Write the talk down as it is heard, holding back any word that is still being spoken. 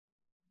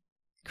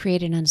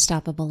Create an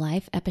Unstoppable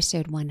Life,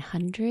 episode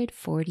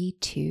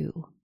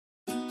 142.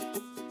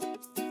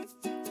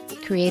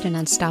 Create an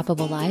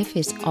Unstoppable Life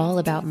is all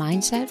about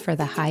mindset for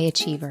the high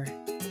achiever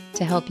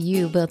to help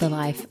you build a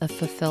life of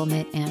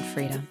fulfillment and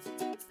freedom.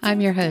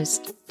 I'm your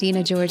host,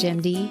 Dina George,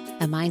 MD,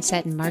 a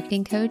mindset and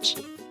marketing coach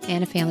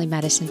and a family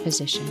medicine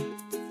physician.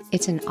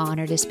 It's an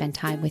honor to spend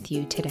time with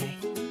you today.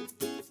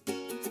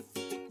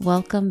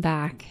 Welcome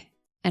back,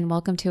 and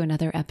welcome to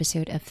another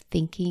episode of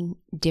Thinking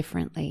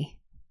Differently,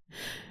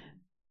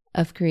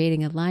 of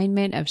creating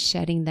alignment, of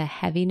shedding the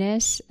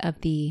heaviness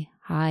of the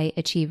high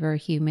achiever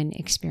human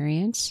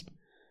experience.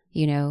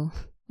 You know,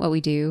 what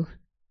we do,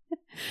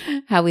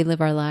 how we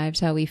live our lives,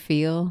 how we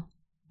feel,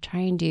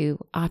 trying to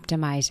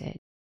optimize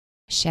it,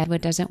 shed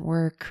what doesn't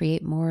work,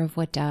 create more of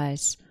what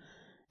does.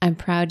 I'm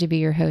proud to be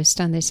your host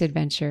on this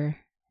adventure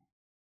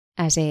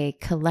as a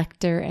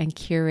collector and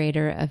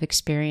curator of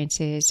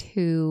experiences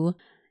who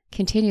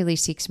continually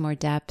seeks more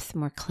depth,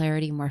 more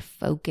clarity, more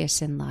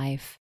focus in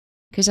life.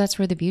 Because that's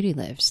where the beauty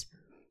lives.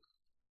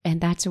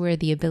 And that's where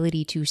the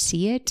ability to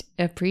see it,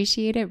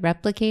 appreciate it,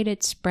 replicate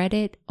it, spread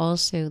it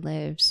also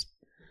lives.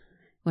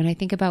 When I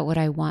think about what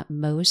I want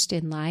most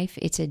in life,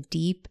 it's a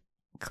deep,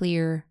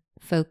 clear,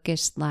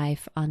 focused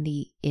life on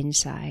the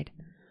inside.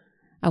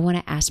 I want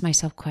to ask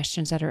myself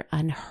questions that are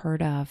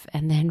unheard of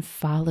and then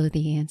follow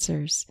the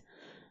answers.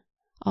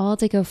 All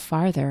to go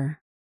farther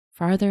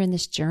in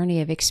this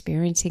journey of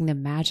experiencing the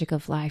magic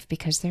of life,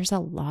 because there's a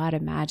lot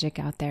of magic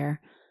out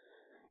there.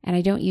 And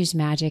I don't use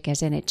magic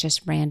as in it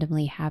just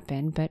randomly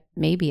happened, but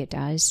maybe it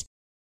does.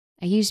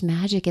 I use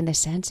magic in the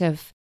sense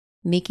of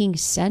making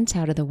sense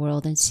out of the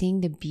world and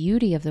seeing the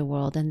beauty of the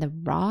world and the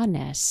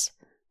rawness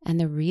and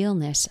the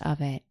realness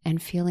of it,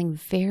 and feeling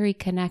very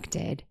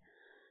connected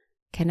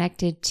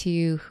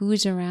to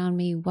who's around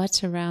me,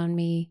 what's around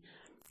me,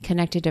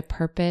 connected to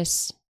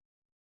purpose,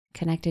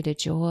 connected to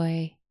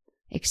joy,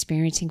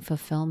 experiencing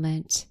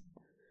fulfillment.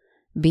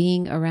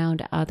 Being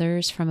around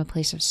others from a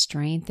place of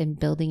strength and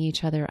building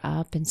each other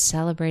up and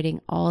celebrating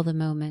all the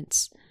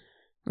moments,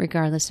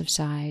 regardless of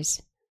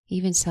size,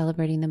 even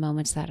celebrating the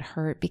moments that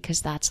hurt,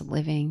 because that's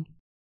living.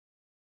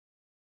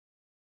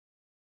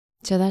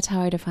 So that's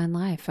how I define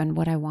life and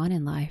what I want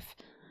in life: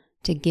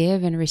 to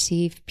give and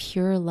receive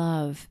pure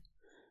love,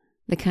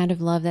 the kind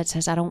of love that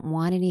says, I don't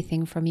want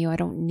anything from you, I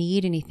don't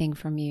need anything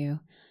from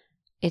you.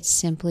 It's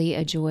simply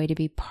a joy to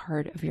be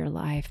part of your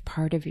life,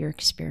 part of your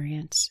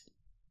experience.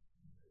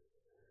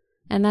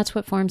 And that's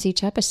what forms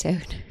each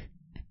episode.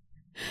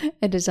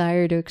 A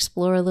desire to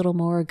explore a little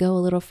more, go a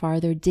little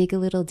farther, dig a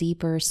little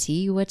deeper,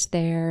 see what's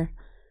there,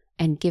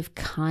 and give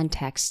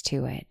context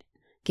to it,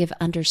 give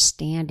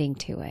understanding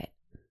to it.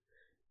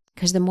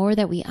 Because the more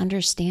that we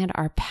understand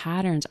our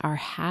patterns, our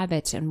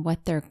habits, and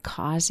what they're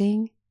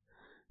causing,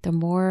 the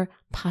more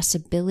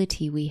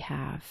possibility we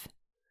have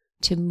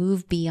to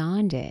move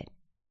beyond it,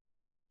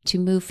 to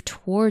move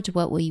towards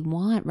what we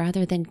want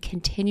rather than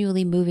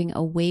continually moving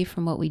away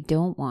from what we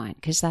don't want,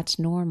 because that's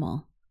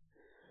normal.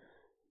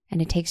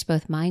 And it takes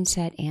both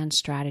mindset and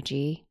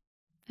strategy,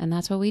 and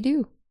that's what we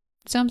do.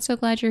 So I'm so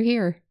glad you're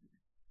here.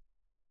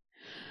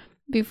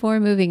 Before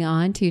moving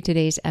on to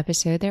today's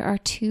episode, there are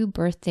 2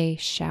 birthday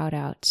shout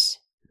outs.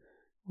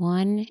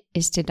 One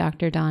is to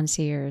Dr. Dawn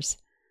Sears.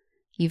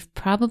 You've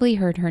probably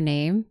heard her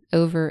name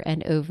over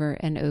and over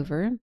and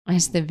over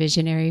as the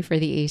visionary for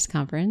the ACE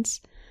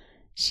conference.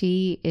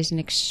 She is an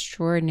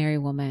extraordinary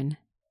woman.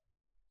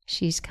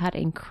 She's got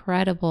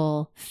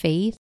incredible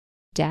faith,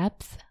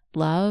 depth,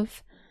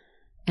 love,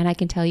 and I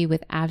can tell you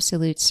with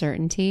absolute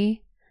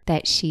certainty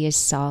that she is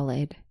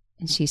solid,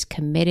 and she's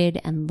committed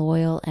and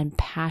loyal and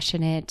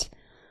passionate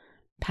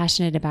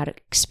about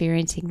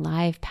experiencing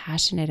life,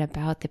 passionate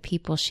about the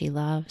people she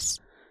loves,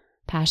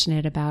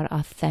 passionate about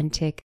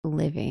authentic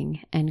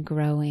living and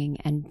growing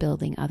and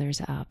building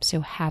others up.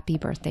 So happy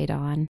birthday,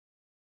 Dawn.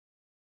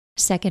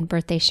 Second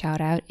birthday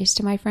shout out is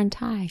to my friend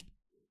Ty.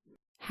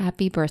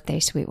 Happy birthday,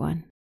 sweet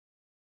one.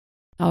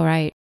 All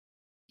right,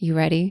 you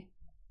ready?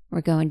 We're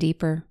going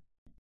deeper.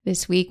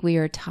 This week we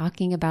are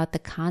talking about the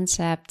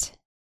concept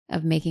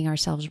of making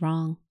ourselves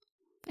wrong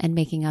and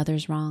making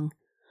others wrong.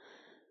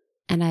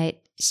 And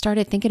I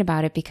started thinking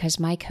about it because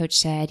my coach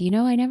said,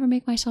 I never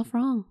make myself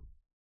wrong.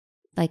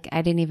 Like,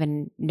 I didn't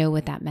even know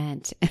what that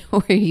meant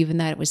or even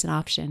that it was an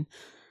option.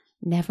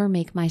 Never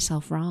make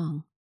myself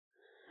wrong.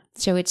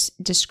 So it's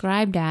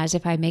described as,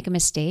 if I make a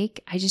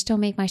mistake, I just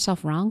don't make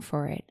myself wrong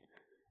for it.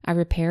 I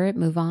repair it,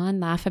 move on,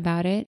 laugh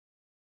about it.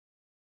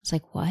 It's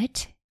like,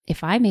 what?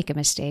 If I make a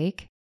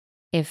mistake,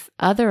 if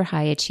other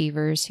high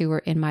achievers who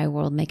are in my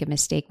world make a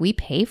mistake, we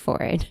pay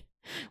for it.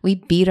 We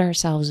beat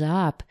ourselves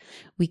up.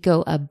 We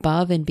go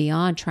above and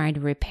beyond trying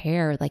to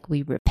repair, like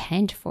we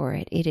repent for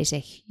it. It is a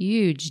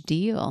huge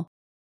deal.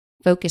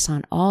 Focus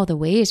on all the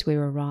ways we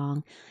were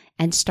wrong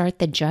and start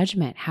the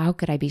judgment. How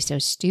could I be so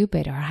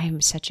stupid? Or I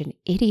am such an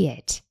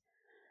idiot.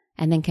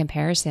 And then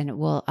comparison.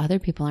 Well, other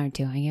people aren't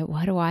doing it.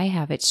 Why do I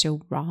have it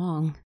so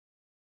wrong?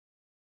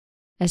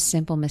 A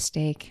simple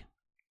mistake.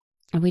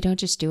 And we don't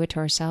just do it to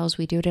ourselves.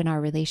 We do it in our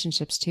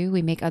relationships too.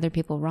 We make other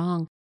people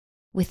wrong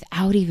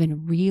without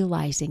even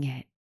realizing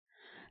it.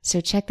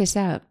 So check this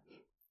out.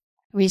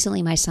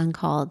 Recently, my son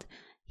called.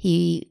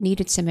 He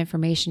needed some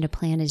information to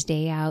plan his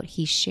day out.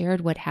 He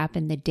shared what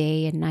happened the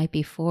day and night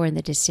before and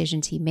the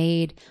decisions he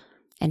made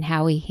and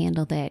how he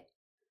handled it.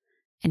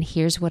 And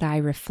here's what I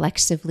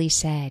reflexively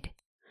said.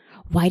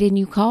 Why didn't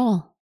you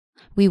call?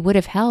 We would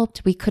have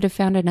helped. We could have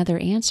found another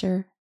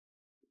answer.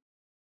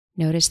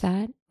 Notice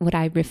that? What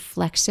I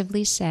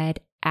reflexively said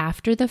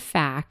after the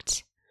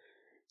fact.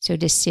 So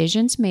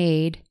decisions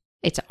made,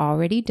 it's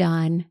already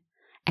done,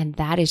 and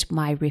that is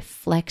my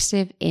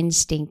reflexive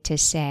instinct to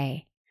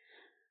say.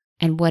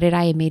 And what did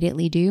I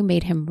immediately do?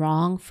 Made him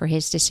wrong for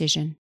his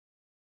decision.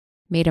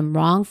 Made him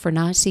wrong for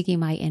not seeking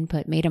my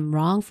input. Made him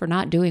wrong for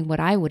not doing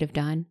what I would have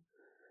done.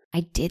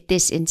 I did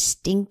this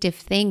instinctive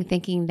thing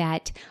thinking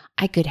that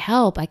I could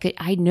help.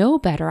 I know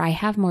better. I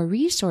have more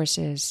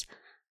resources.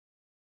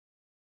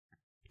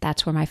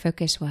 That's where my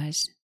focus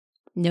was.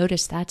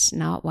 Notice that's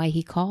not why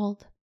he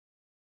called.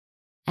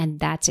 And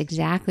that's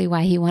exactly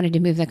why he wanted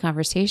to move the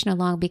conversation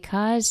along,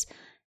 because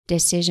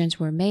decisions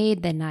were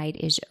made, the night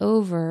is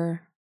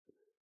over.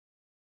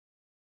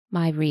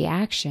 My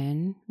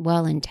reaction,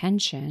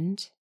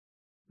 well-intentioned.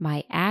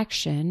 My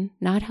action,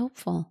 not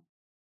helpful.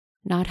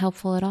 Not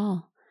helpful at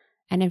all.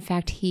 And in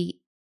fact,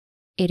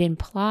 it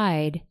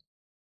implied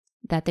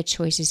that the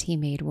choices he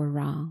made were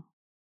wrong.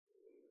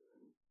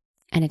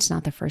 And it's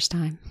not the first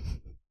time.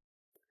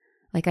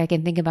 Like, I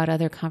can think about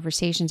other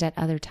conversations at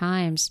other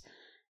times,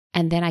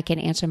 and then I can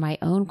answer my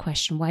own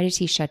question. Why does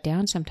he shut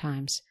down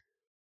sometimes?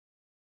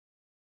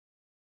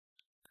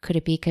 Could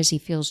it be because he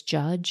feels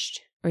judged,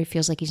 or he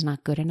feels like he's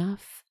not good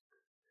enough,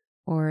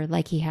 or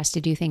like he has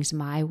to do things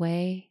my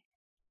way?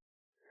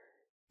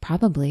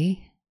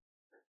 Probably.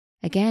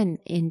 Again,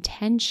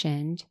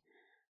 intentioned,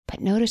 but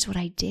notice what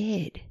I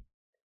did.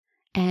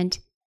 And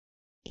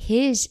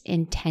his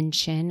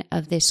intention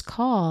of this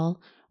call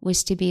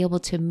was to be able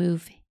to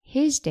move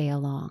his day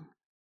along,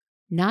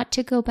 not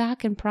to go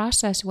back and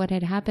process what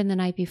had happened the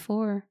night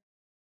before.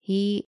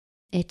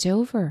 It's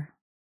over.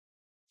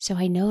 So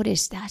I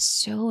noticed that's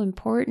so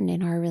important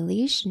in our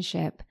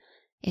relationship,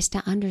 is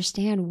to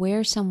understand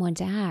where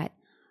someone's at,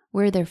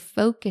 where their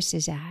focus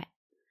is at,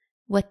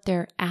 what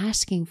they're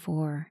asking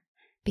for.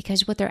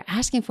 Because what they're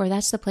asking for,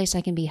 that's the place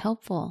I can be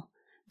helpful.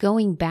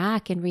 Going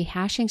back and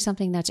rehashing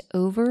something that's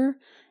over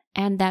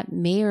and that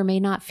may or may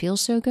not feel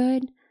so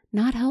good,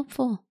 not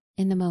helpful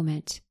in the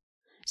moment.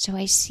 So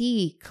I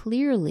see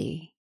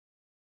clearly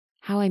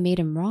how I made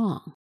him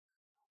wrong.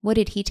 What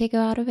did he take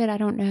out of it? I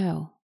don't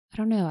know.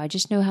 I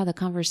just know how the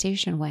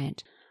conversation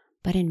went.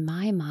 But in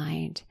my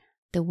mind,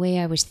 the way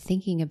I was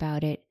thinking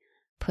about it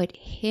put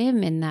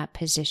him in that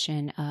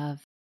position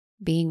of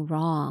being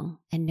wrong.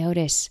 And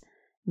notice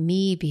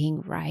me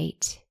being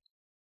right,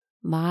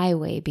 my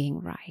way being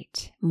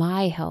right,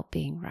 my help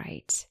being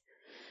right.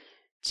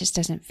 Just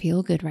doesn't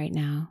feel good right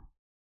now.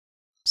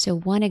 So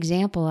one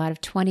example out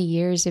of 20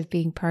 years of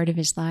being part of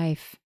his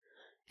life.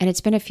 And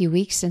it's been a few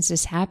weeks since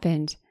this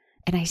happened,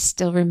 and I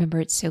still remember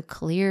it so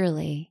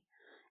clearly,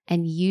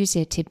 and use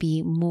it to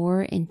be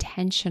more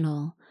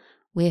intentional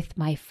with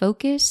my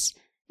focus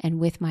and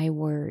with my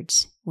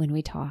words when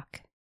we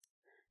talk.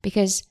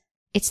 Because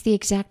it's the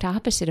exact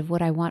opposite of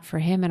what I want for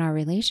him in our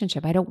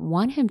relationship. I don't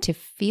want him to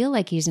feel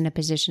like he's in a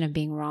position of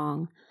being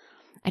wrong.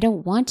 I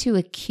don't want to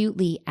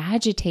acutely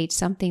agitate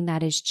something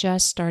that is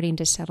just starting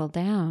to settle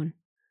down.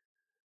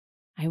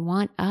 I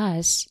want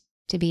us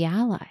to be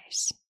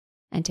allies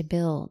and to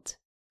build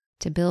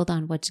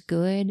on what's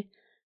good,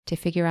 to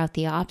figure out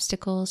the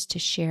obstacles, to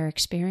share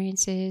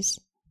experiences,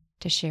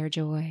 to share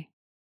joy.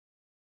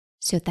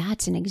 So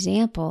that's an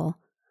example.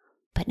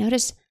 But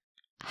notice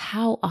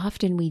how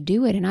often we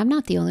do it, and I'm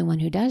not the only one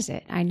who does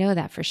it. I know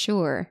that for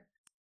sure.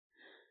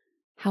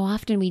 How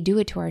often we do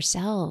it to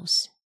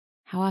ourselves.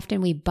 How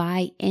often we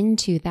buy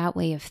into that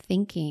way of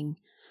thinking.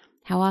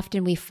 How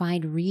often we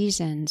find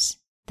reasons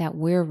that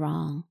we're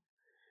wrong.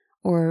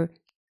 Or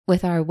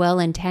with our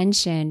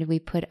well-intentioned, we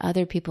put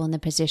other people in the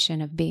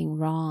position of being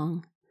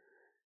wrong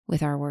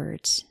with our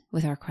words,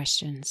 with our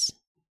questions.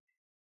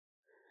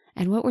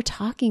 And what we're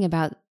talking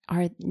about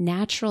are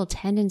natural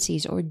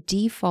tendencies or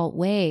default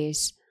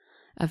ways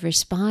of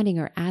responding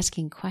or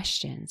asking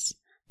questions.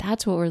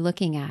 That's what we're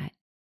looking at.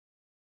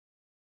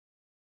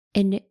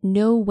 In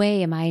no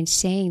way am I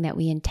saying that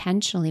we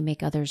intentionally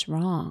make others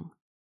wrong.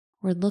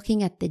 We're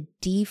looking at the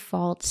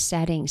default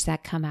settings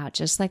that come out,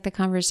 just like the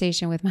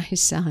conversation with my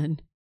son.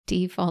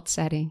 Default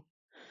setting.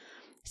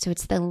 So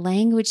it's the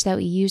language that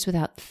we use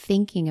without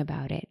thinking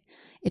about it.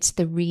 It's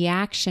the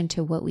reaction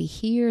to what we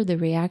hear, the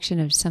reaction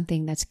of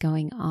something that's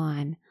going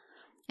on.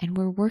 And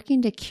we're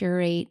working to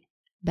curate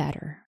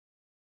better.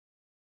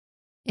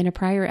 In a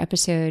prior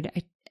episode,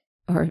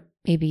 or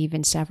maybe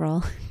even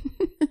several,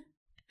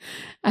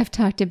 I've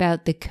talked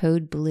about the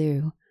code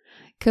blue.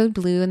 Code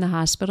blue in the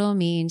hospital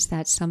means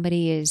that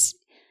somebody is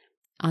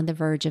on the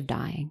verge of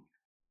dying.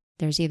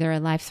 There's either a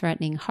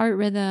life-threatening heart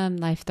rhythm,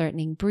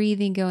 life-threatening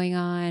breathing going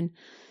on,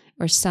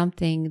 or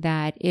something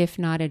that, if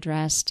not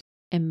addressed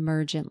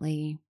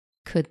emergently,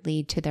 could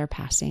lead to their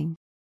passing.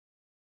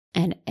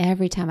 And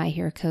every time I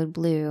hear code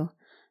blue,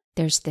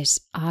 there's this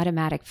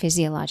automatic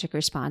physiologic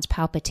response,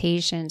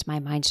 palpitations, my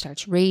mind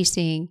starts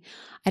racing.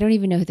 I don't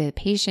even know who the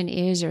patient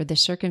is or the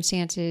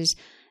circumstances,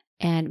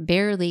 and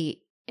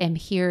barely am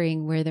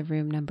hearing where the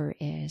room number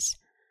is.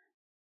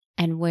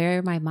 And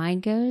where my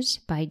mind goes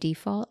by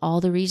default, all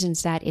the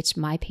reasons that it's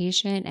my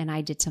patient and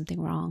I did something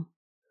wrong.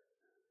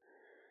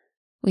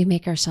 We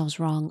make ourselves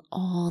wrong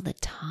all the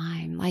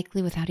time,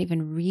 likely without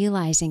even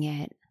realizing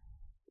it.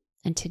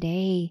 And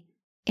today,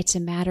 it's a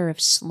matter of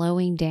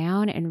slowing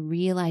down and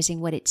realizing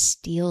what it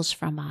steals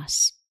from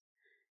us.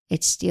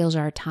 It steals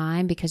our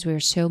time because we are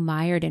so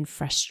mired in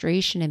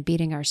frustration and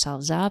beating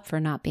ourselves up for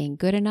not being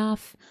good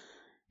enough.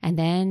 And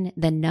then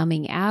the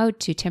numbing out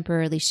to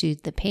temporarily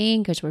soothe the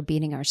pain because we're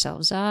beating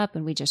ourselves up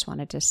and we just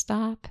wanted to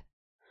stop.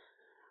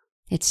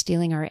 It's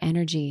stealing our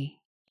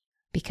energy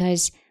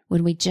because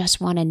when we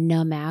just want to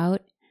numb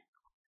out,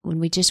 when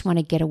we just want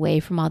to get away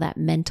from all that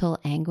mental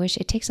anguish,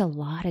 it takes a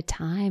lot of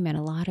time and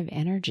a lot of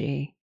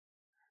energy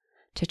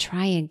to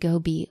try and go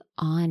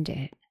beyond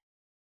it,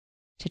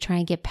 to try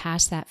and get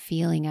past that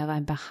feeling of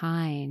I'm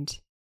behind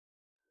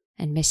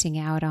and missing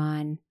out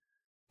on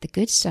the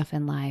good stuff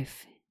in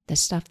life, the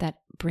stuff that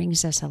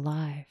brings us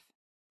alive.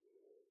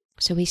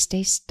 So we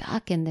stay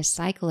stuck in this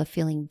cycle of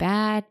feeling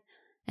bad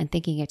and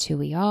thinking it's who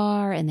we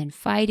are and then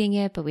fighting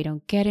it, but we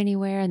don't get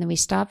anywhere. And then we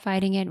stop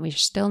fighting it and we're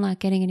still not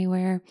getting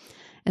anywhere.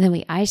 And then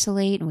we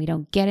isolate and we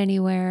don't get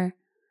anywhere.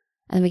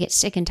 And then we get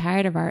sick and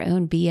tired of our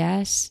own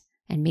BS,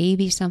 and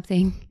maybe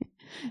something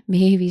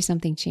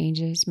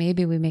changes.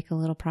 Maybe we make a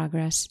little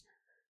progress.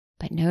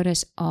 But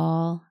notice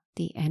all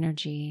the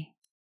energy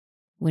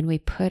when we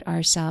put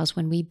ourselves,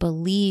 when we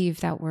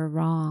believe that we're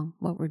wrong,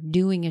 what we're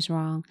doing is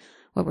wrong,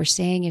 what we're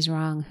saying is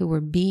wrong, who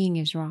we're being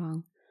is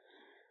wrong.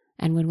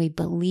 And when we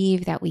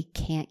believe that we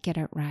can't get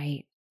it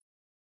right,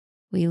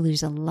 we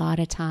lose a lot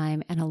of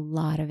time and a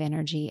lot of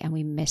energy, and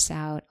we miss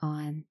out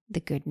on the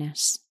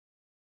goodness.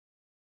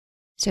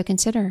 So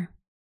consider,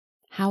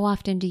 how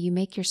often do you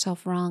make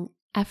yourself wrong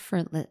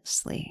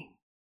effortlessly?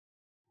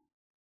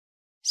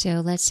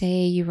 So let's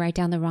say you write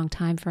down the wrong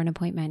time for an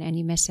appointment and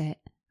you miss it.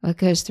 What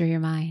goes through your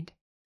mind?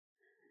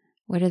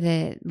 What are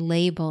the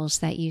labels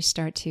that you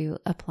start to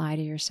apply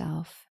to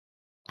yourself?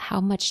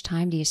 How much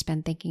time do you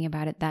spend thinking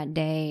about it that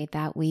day,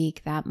 that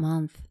week, that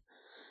month?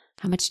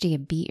 How much do you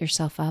beat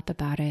yourself up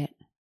about it?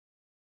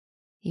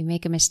 You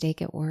make a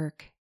mistake at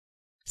work.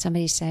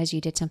 Somebody says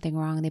you did something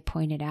wrong and they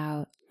point it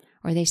out.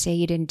 Or they say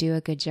you didn't do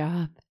a good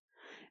job.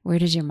 Where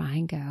does your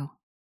mind go?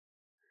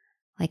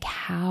 Like,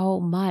 how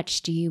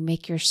much do you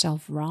make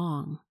yourself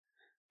wrong?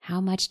 How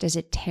much does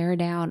it tear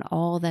down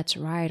all that's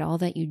right, all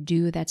that you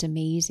do that's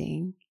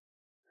amazing?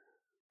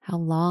 How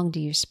long do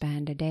you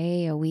spend? A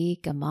day, a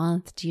week, a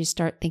month? Do you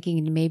start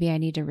thinking maybe I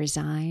need to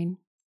resign?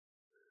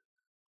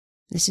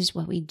 This is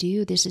what we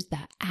do. This is the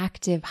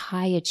active,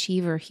 high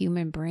achiever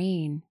human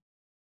brain.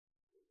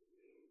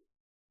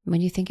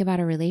 When you think about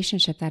a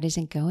relationship that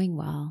isn't going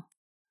well,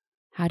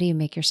 how do you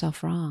make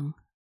yourself wrong?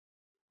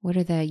 What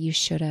are the you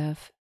should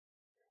have,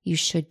 you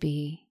should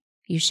be,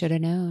 you should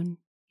have known,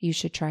 you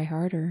should try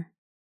harder?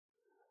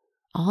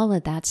 All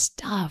of that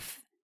stuff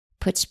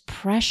puts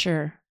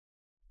pressure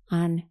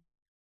on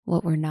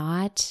what we're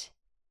not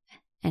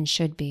and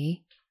should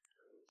be,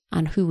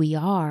 on who we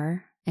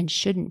are and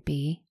shouldn't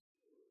be,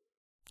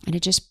 and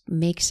it just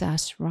makes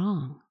us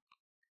wrong.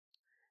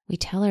 We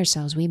tell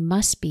ourselves we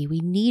must be, we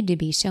need to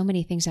be so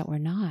many things that we're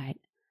not.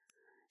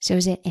 So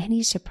is it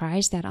any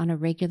surprise that on a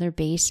regular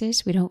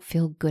basis we don't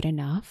feel good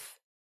enough?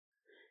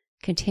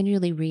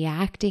 Continually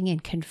reacting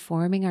and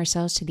conforming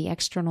ourselves to the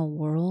external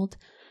world,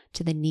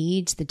 to the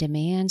needs, the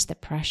demands, the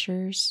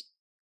pressures,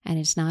 and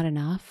it's not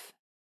enough?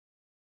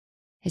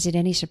 Is it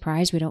any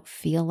surprise we don't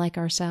feel like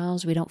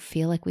ourselves? We don't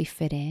feel like we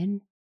fit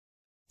in?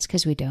 It's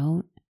because we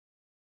don't.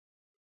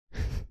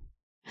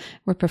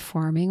 We're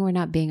performing, we're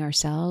not being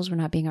ourselves, we're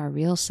not being our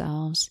real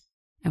selves,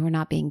 and we're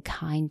not being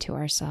kind to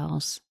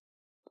ourselves.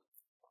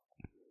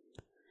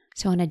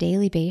 So on a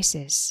daily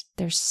basis,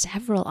 there's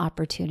several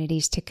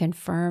opportunities to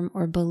confirm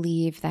or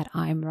believe that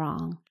I'm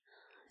wrong.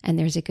 And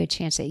there's a good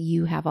chance that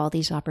you have all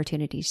these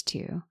opportunities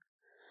too.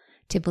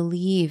 To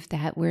believe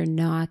that we're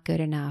not good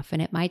enough.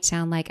 And it might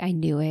sound like I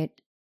knew it.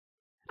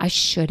 I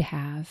should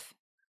have.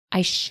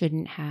 I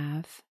shouldn't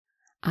have.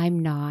 I'm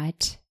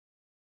not.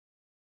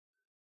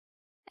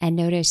 And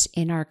notice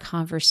in our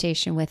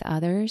conversation with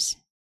others,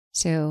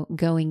 so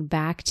going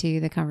back to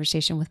the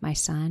conversation with my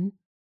son,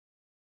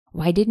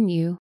 why didn't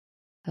you?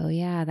 Oh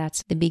yeah,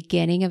 that's the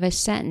beginning of a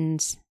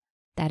sentence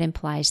that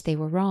implies they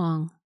were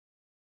wrong.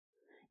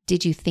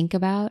 Did you think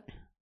about?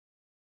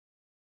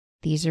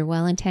 These are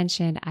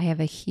well-intentioned. I have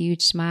a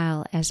huge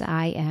smile as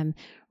I am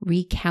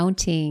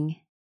recounting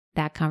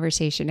that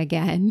conversation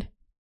again.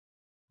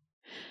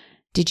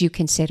 Did you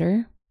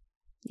consider?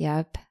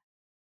 Yep.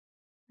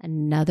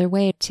 Another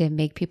way to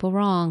make people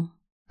wrong.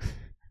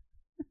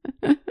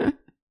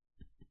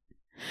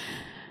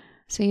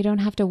 So you don't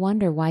have to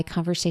wonder why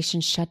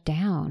conversations shut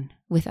down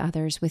with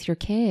others, with your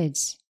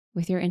kids,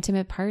 with your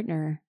intimate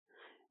partner,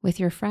 with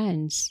your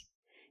friends.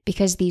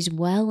 Because these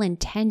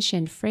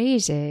well-intentioned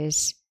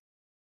phrases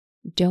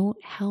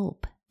don't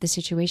help the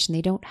situation.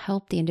 They don't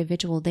help the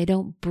individual. They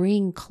don't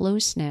bring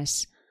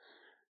closeness.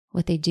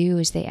 What they do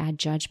is they add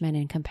judgment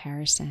and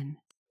comparison.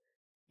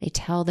 They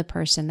tell the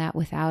person that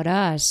without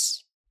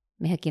us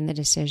making the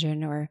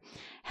decision or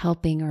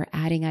helping or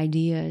adding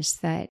ideas,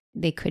 that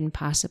they couldn't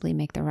possibly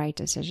make the right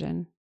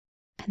decision.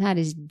 And that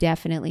is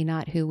definitely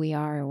not who we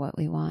are or what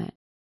we want.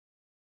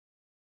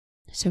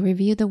 So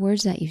review the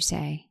words that you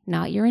say,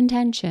 not your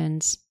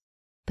intentions,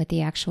 but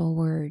the actual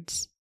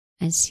words,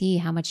 and see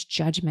how much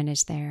judgment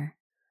is there.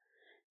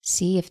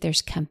 See if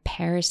there's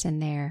comparison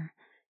there,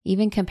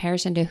 even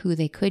comparison to who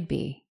they could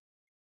be.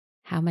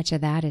 How much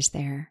of that is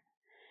there?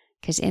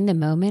 Because in the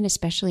moment,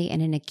 especially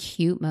in an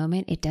acute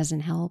moment, it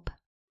doesn't help.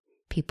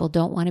 People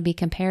don't want to be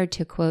compared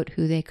to, quote,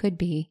 who they could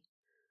be.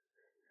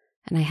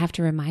 And I have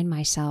to remind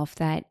myself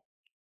that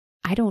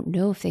I don't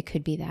know if they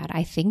could be that.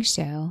 I think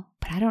so,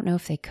 but I don't know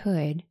if they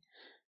could.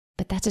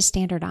 But that's a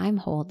standard I'm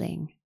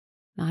holding,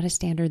 not a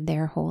standard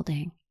they're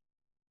holding.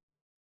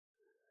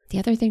 The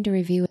other thing to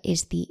review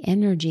is the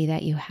energy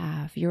that you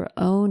have, your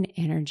own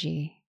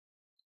energy.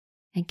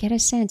 And get a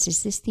sense,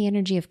 is this the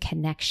energy of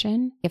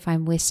connection if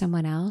I'm with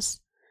someone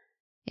else?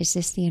 Is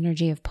this the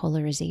energy of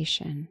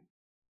polarization?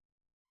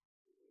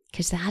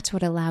 Because that's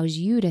what allows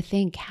you to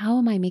think, how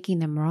am I making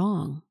them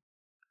wrong?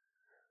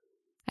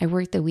 I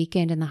worked the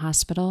weekend in the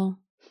hospital,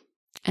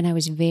 and I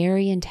was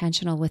very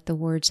intentional with the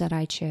words that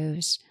I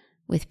chose,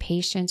 with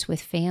patients,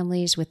 with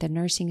families, with the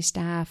nursing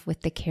staff,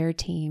 with the care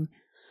team.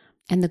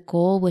 And the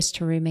goal was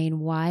to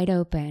remain wide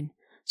open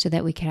so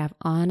that we could have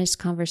honest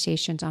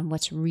conversations on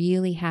what's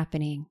really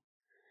happening.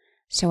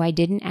 So I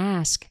didn't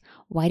ask,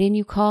 why didn't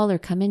you call or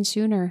come in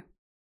sooner?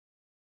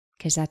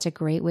 Because that's a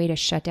great way to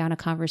shut down a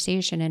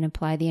conversation and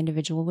imply the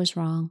individual was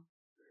wrong.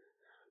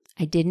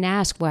 I didn't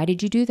ask, why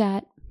did you do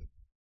that?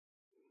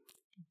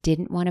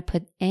 Didn't want to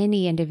put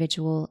any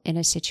individual in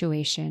a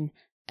situation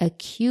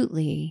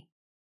acutely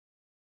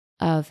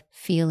of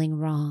feeling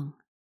wrong.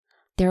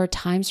 There are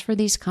times for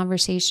these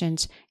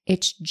conversations.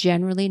 It's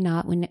generally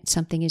not when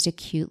something is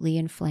acutely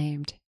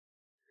inflamed.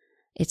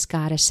 It's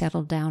got to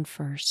settle down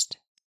first.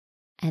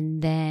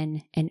 And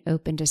then an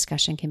open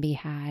discussion can be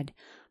had.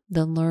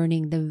 The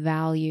learning, the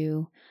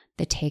value,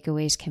 the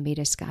takeaways can be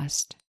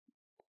discussed.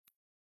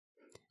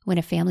 When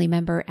a family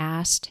member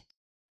asked,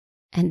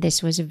 and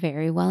this was a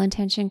very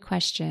well-intentioned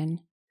question,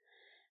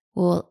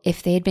 well,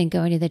 if they had been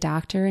going to the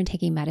doctor and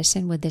taking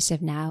medicine, would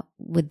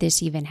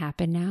this even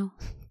happen now?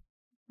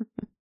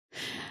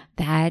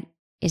 That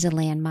is a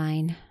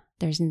landmine.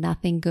 There's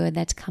nothing good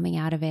that's coming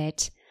out of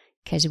it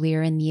because we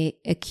are in the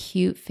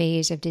acute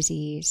phase of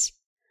disease.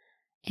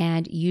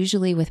 And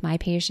usually with my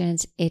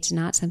patients, it's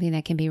not something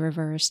that can be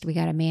reversed. We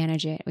got to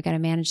manage it. We got to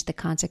manage the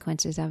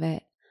consequences of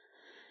it.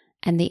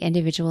 And the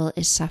individual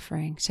is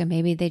suffering. So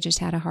maybe they just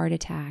had a heart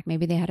attack.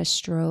 Maybe they had a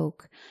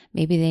stroke.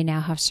 Maybe they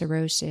now have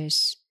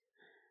cirrhosis.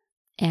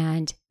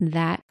 And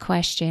that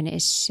question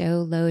is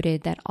so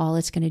loaded that all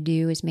it's going to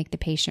do is make the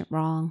patient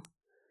wrong,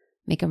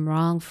 make them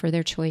wrong for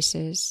their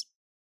choices,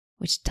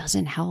 which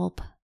doesn't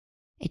help.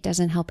 It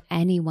doesn't help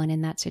anyone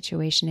in that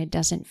situation. It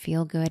doesn't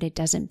feel good. It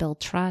doesn't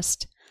build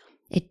trust.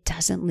 It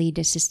doesn't lead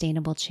to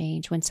sustainable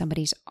change when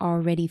somebody's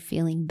already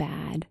feeling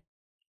bad.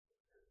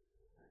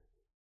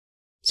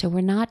 So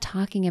we're not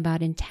talking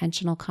about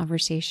intentional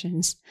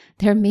conversations.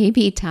 There may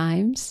be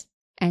times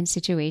and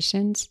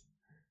situations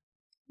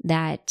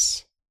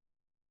that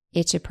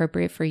it's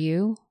appropriate for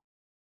you.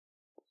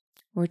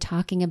 We're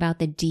talking about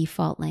the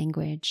default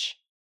language.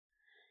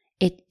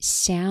 It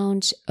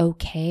sounds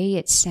okay.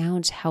 It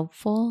sounds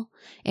helpful.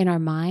 In our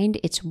mind,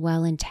 it's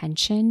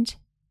well-intentioned.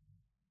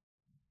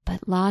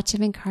 But lots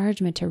of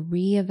encouragement to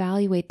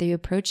reevaluate the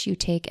approach you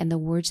take and the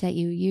words that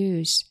you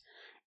use.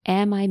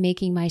 Am I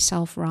making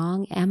myself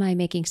wrong? Am I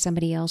making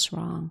somebody else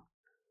wrong?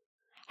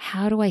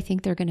 How do I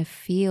think they're going to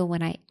feel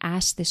when I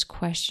ask this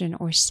question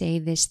or say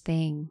this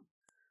thing?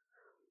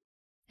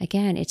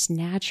 Again, it's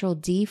natural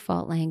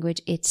default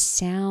language. It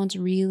sounds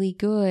really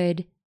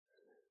good.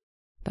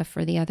 But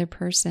for the other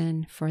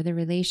person, for the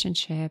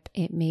relationship,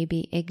 it may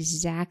be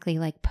exactly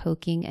like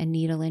poking a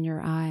needle in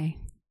your eye.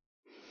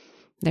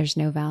 There's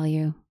no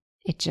value.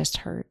 It just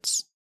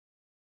hurts.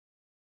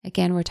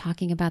 Again, we're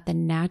talking about the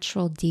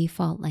natural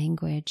default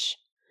language.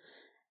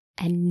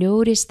 And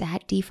notice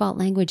that default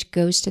language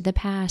goes to the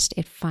past.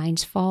 It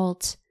finds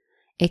fault.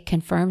 It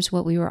confirms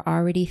what we were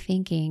already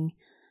thinking,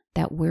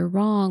 that we're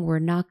wrong, we're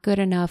not good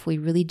enough, we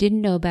really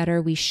didn't know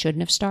better, we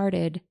shouldn't have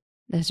started.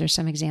 Those are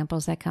some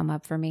examples that come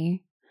up for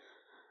me.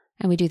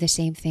 And we do the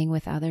same thing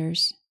with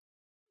others.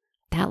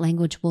 That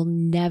language will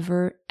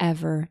never,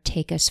 ever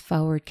take us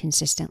forward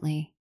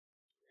consistently.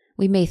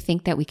 We may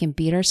think that we can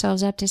beat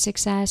ourselves up to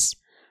success,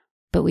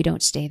 but we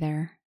don't stay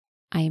there.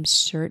 I am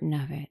certain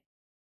of it.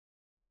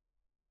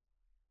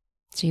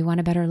 So you want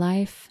a better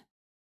life?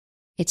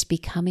 It's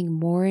becoming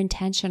more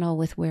intentional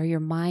with where your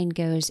mind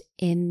goes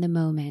in the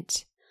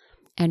moment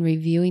and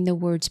reviewing the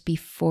words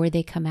before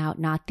they come out,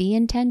 not the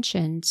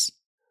intentions,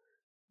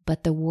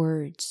 but the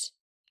words.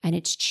 And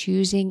it's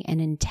choosing an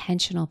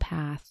intentional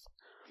path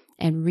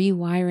and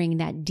rewiring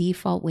that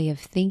default way of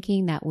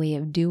thinking, that way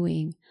of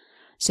doing,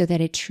 so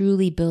that it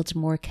truly builds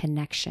more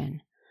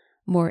connection,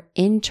 more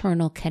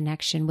internal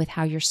connection with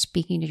how you're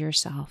speaking to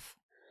yourself,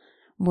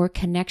 more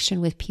connection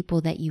with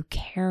people that you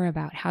care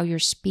about, how you're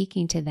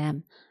speaking to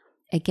them.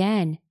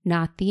 Again,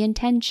 not the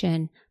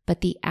intention,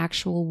 but the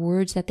actual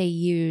words that they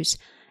use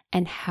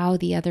and how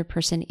the other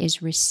person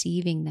is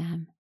receiving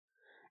them.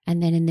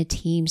 And then in the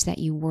teams that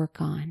you work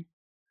on,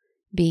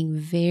 being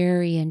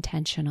very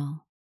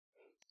intentional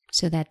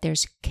so that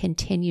there's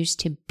continues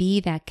to be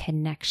that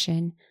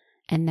connection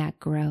and that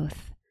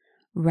growth,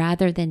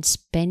 rather than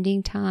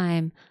spending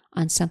time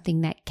on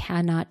something that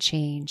cannot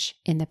change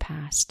in the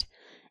past,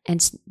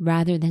 and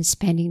rather than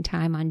spending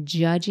time on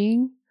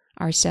judging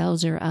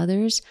ourselves or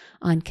others,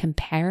 on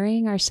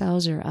comparing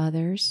ourselves or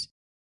others.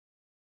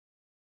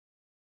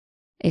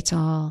 It's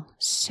all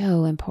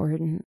so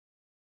important.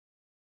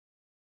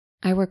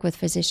 I work with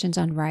physicians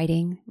on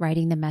writing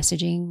the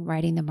messaging,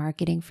 writing the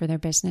marketing for their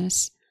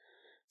business.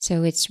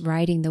 So it's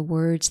writing the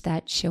words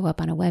that show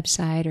up on a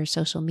website or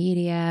social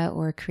media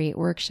or create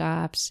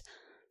workshops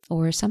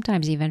or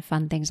sometimes even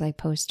fun things like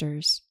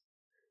posters.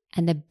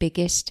 And the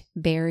biggest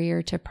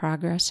barrier to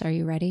progress, are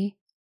you ready?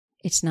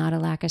 It's not a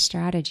lack of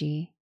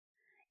strategy.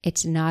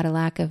 It's not a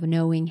lack of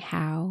knowing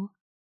how.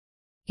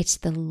 It's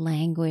the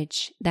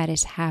language that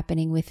is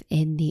happening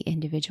within the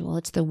individual.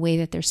 It's the way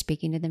that they're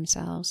speaking to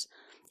themselves.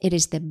 It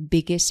is the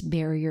biggest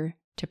barrier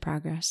to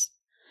progress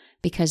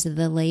because of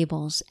the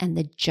labels and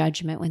the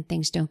judgment when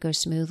things don't go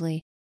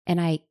smoothly.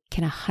 And I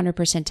can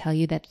 100% tell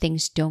you that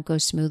things don't go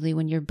smoothly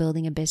when you're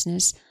building a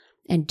business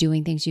and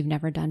doing things you've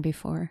never done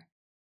before.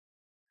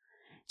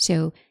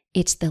 So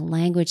it's the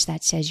language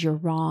that says you're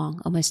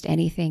wrong. Almost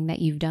anything that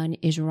you've done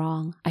is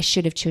wrong. I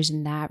should have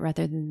chosen that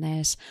rather than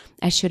this.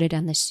 I should have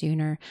done this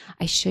sooner.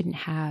 I shouldn't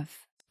have.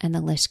 And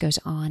the list goes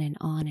on and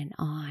on and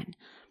on.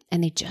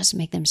 And they just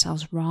make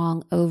themselves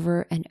wrong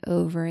over and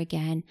over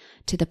again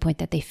to the point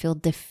that they feel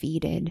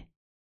defeated,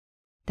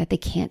 that they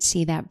can't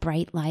see that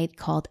bright light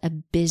called a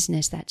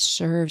business that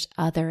serves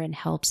other and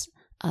helps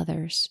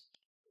others.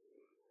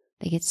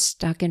 They get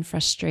stuck in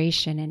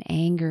frustration and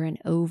anger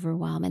and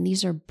overwhelm. And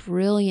these are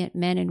brilliant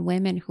men and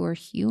women who are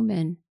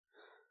human.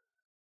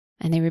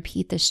 And they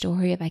repeat the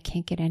story of, I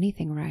can't get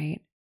anything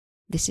right.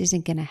 This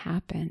isn't going to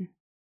happen.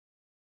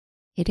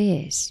 It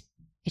is.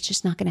 It's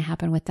just not going to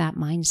happen with that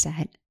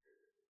mindset.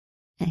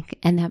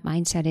 And that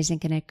mindset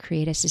isn't going to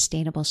create a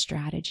sustainable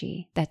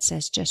strategy that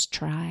says just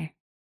try.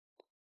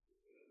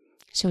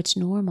 So it's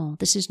normal.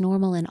 This is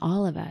normal in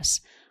all of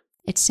us.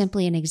 It's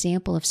simply an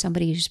example of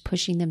somebody who's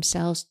pushing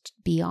themselves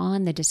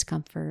beyond the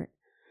discomfort,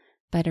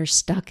 but are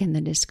stuck in the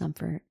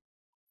discomfort.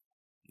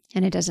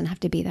 And it doesn't have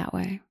to be that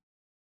way.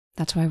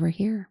 That's why we're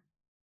here.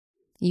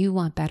 You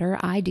want better.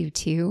 I do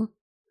too.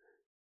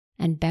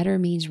 And better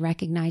means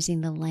recognizing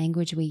the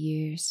language we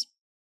use.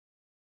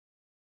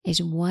 Is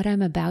what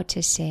I'm about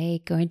to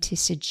say going to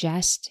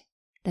suggest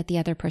that the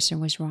other person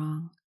was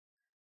wrong?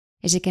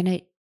 Is it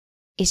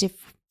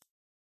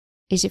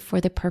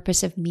for the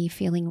purpose of me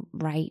feeling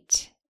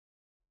right?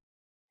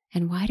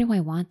 And why do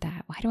I want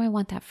that? Why do I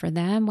want that for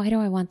them? Why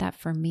do I want that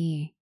for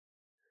me?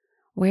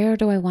 Where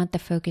do I want the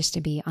focus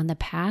to be? On the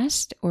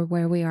past or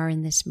where we are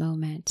in this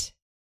moment?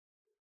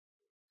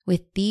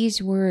 With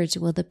these words,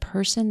 will the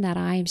person that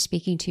I am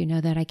speaking to know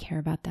that I care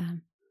about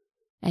them?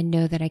 And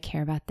know that I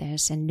care about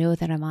this, and know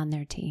that I'm on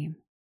their team?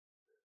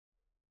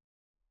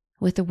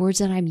 With the words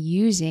that I'm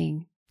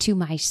using to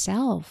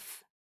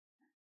myself,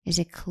 is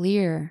it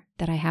clear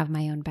that I have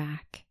my own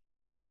back?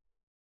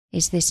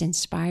 Is this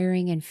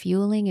inspiring and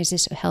fueling? Is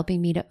this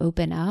helping me to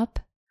open up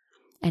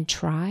and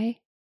try?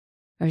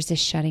 Or is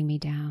this shutting me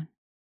down?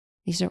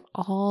 These are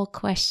all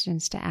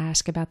questions to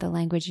ask about the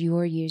language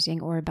you're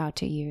using or about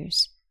to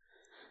use.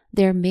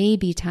 There may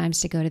be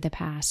times to go to the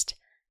past.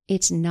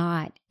 It's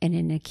not in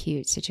an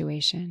acute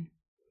situation.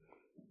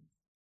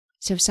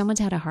 So if someone's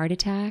had a heart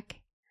attack,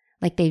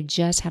 like they've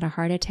just had a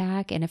heart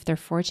attack, and if they're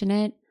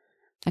fortunate,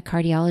 a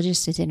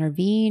cardiologist has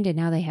intervened and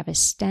now they have a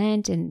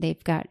stent and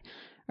they've got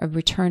a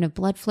return of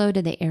blood flow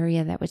to the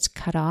area that was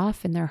cut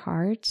off in their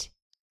heart.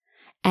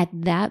 At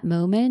that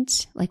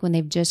moment, like when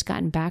they've just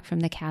gotten back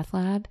from the cath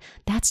lab,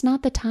 that's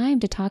not the time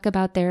to talk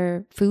about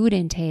their food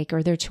intake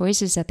or their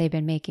choices that they've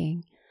been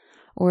making,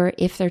 or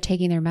if they're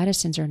taking their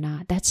medicines or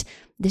not.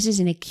 This is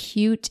an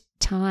acute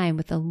time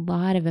with a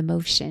lot of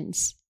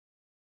emotions.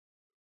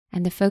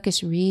 And the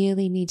focus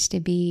really needs to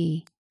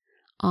be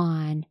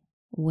on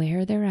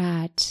where they're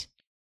at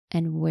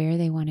and where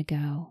they want to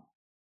go.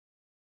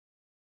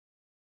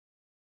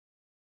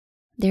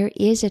 There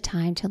is a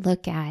time to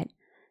look at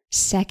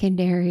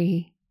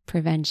secondary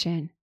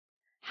prevention.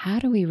 How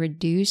do we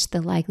reduce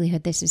the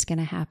likelihood this is going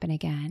to happen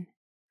again?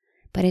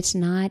 But it's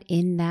not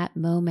in that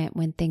moment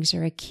when things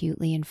are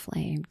acutely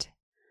inflamed.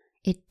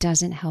 It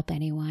doesn't help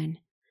anyone.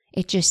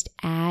 It just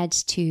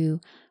adds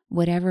to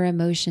whatever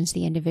emotions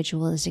the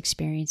individual is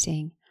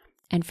experiencing.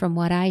 And from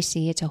what I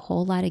see, it's a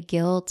whole lot of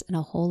guilt and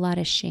a whole lot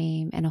of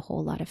shame and a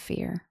whole lot of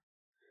fear.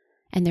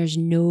 And there's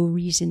no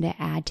reason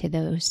to add to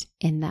those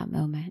in that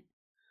moment.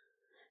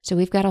 So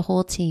we've got a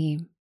whole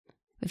team.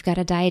 We've got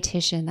a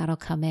dietitian that'll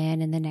come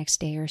in the next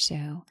day or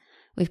so.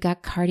 We've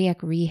got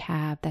cardiac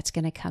rehab that's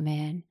going to come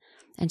in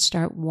and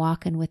start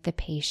walking with the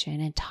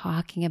patient and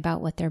talking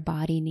about what their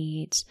body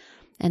needs,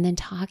 and then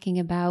talking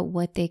about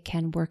what they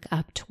can work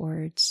up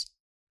towards.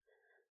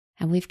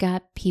 And we've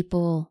got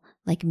people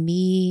like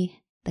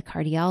me, the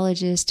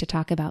cardiologist, to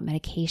talk about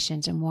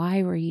medications and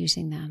why we're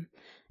using them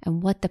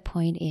and what the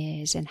point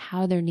is and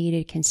how they're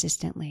needed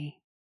consistently.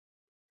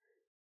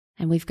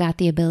 And we've got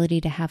the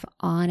ability to have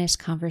honest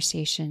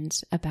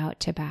conversations about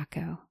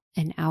tobacco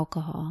and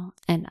alcohol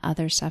and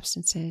other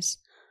substances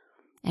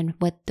and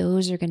what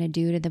those are going to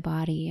do to the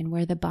body and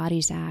where the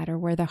body's at or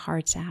where the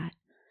heart's at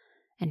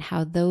and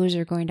how those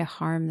are going to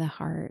harm the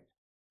heart,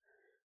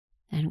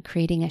 and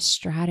creating a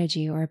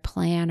strategy or a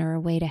plan or a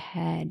way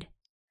ahead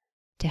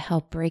to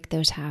help break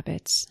those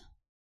habits.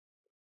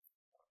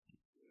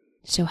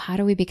 So how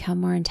do we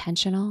become more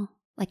intentional?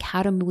 Like,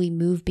 how do we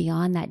move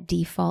beyond that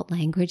default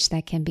language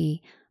that can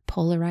be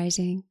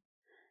polarizing,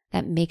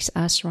 that makes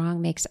us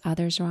wrong, makes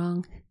others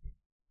wrong?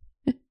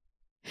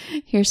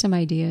 Here's some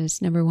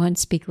ideas. Number 1,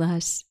 speak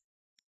less.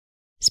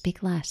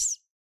 Speak less.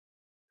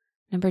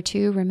 Number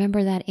 2,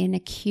 remember that in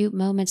acute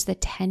moments,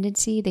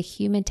 the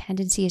human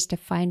tendency is to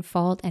find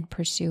fault and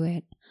pursue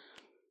it.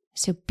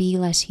 So be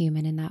less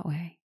human in that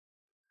way.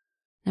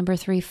 Number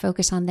 3,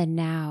 focus on the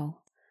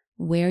now,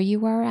 where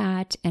you are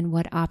at and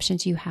what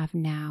options you have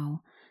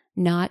now,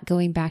 not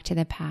going back to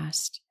the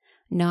past,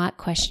 not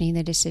questioning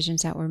the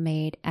decisions that were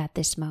made at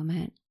this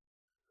moment.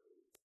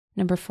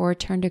 Number 4,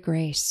 turn to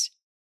grace.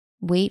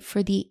 Wait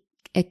for the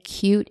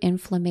acute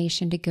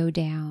inflammation to go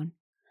down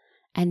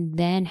and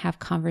then have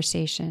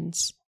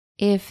conversations,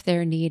 if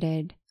they're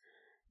needed.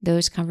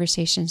 Those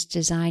conversations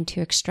designed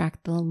to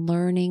extract the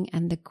learning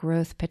and the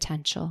growth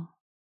potential.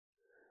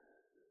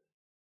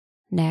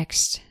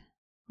 Next,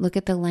 look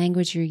at the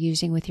language you're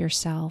using with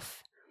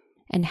yourself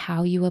and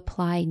how you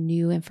apply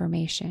new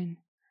information.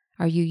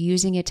 Are you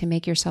using it to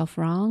make yourself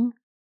wrong?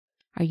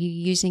 Are you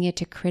using it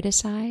to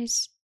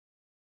criticize?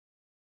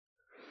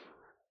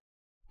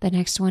 The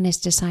next one is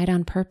decide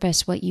on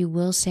purpose what you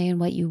will say and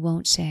what you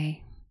won't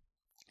say.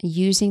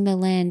 Using the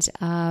lens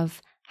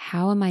of,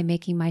 how am I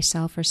making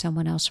myself or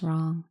someone else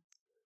wrong?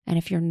 And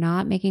if you're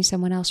not making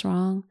someone else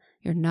wrong,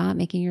 you're not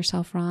making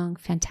yourself wrong,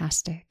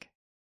 fantastic.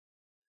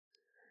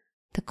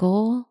 The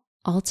goal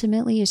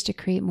ultimately is to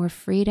create more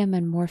freedom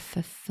and more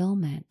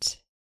fulfillment.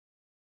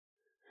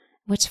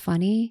 What's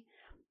funny,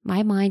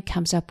 my mind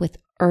comes up with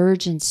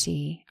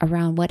urgency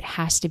around what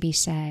has to be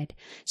said.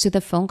 So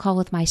the phone call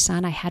with my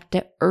son, I had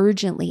to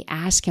urgently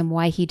ask him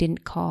why he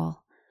didn't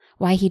call,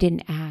 why he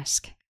didn't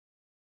ask.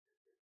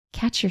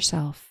 Catch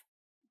yourself.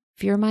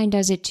 If your mind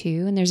does it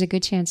too, and there's a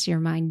good chance your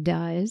mind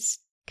does,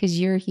 because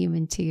you're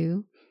human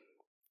too,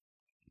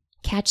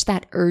 catch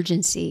that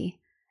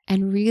urgency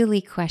and really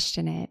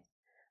question it.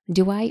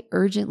 Do I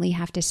urgently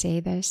have to say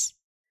this?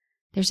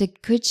 There's a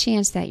good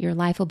chance that your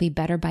life will be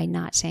better by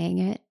not saying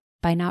it,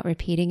 by not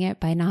repeating it,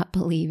 by not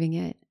believing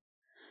it.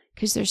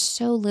 Because there's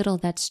so little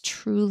that's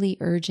truly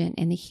urgent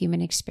in the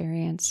human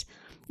experience.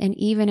 And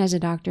even as a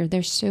doctor,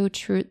 there's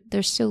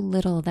so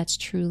little that's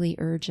truly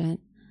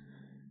urgent.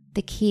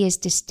 The key is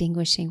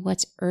distinguishing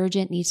what's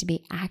urgent, needs to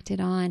be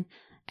acted on,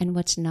 and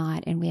what's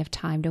not, and we have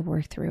time to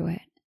work through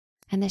it.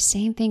 And the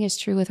same thing is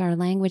true with our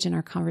language and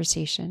our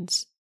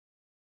conversations.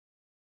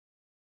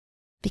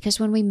 Because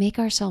when we make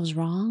ourselves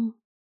wrong,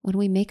 when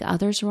we make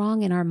others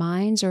wrong in our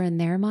minds or in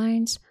their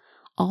minds,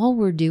 all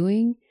we're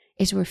doing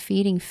is we're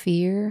feeding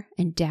fear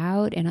and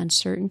doubt and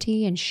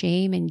uncertainty and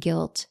shame and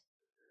guilt.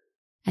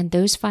 And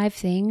those 5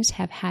 things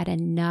have had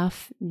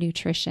enough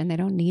nutrition. They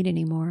don't need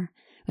any more.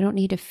 We don't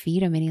need to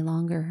feed them any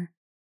longer.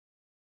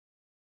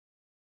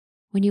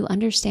 When you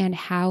understand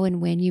how and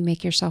when you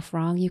make yourself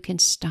wrong, you can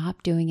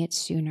stop doing it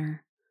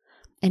sooner.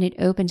 And it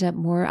opens up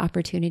more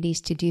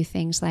opportunities to do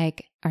things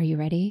like, are you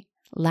ready?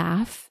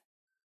 Laugh,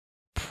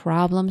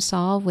 problem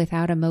solve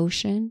without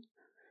emotion,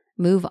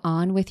 move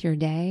on with your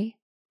day.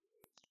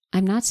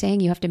 I'm not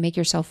saying you have to make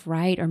yourself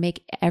right or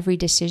make every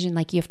decision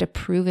like you have to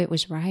prove it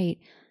was right.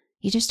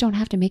 You just don't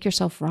have to make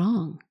yourself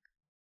wrong.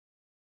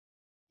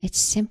 It's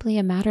simply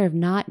a matter of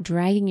not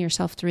dragging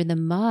yourself through the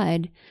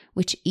mud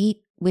with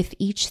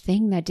each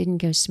thing that didn't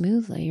go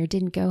smoothly or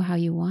didn't go how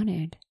you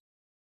wanted.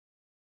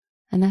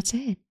 And that's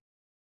it.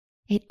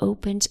 It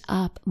opens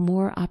up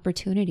more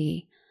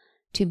opportunity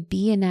to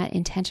be in that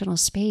intentional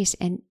space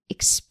and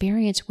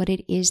experience what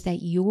it is that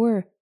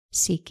you're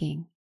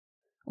seeking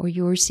or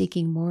you're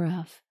seeking more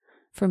of.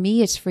 For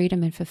me, it's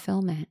freedom and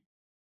fulfillment.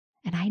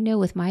 And I know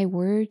with my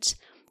words,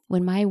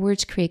 when my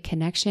words create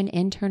connection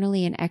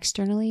internally and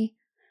externally,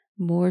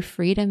 more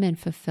freedom and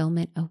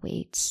fulfillment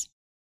awaits.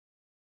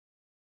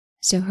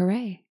 So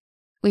hooray,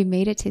 we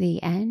made it to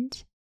the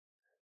end.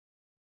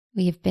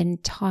 We have been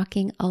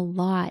talking a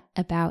lot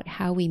about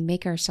how we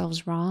make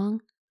ourselves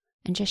wrong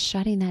and just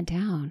shutting that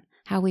down.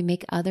 How we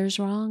make others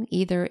wrong,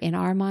 either in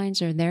our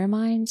minds or their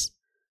minds,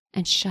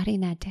 and shutting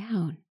that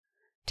down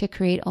to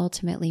create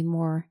ultimately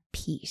more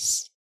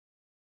peace.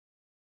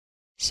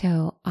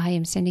 So I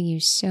am sending you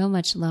so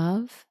much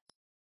love.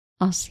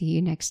 I'll see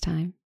you next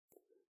time.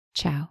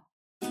 Ciao.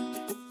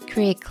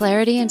 Create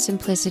clarity and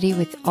simplicity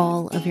with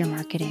all of your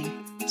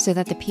marketing so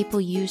that the people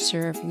you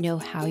serve know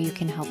how you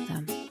can help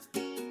them.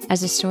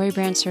 As a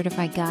StoryBrand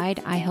certified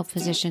guide, I help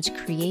physicians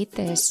create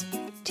this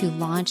to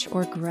launch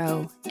or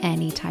grow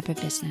any type of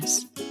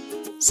business.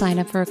 Sign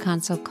up for a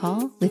consult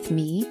call with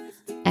me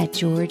at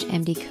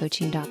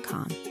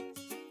georgemdcoaching.com.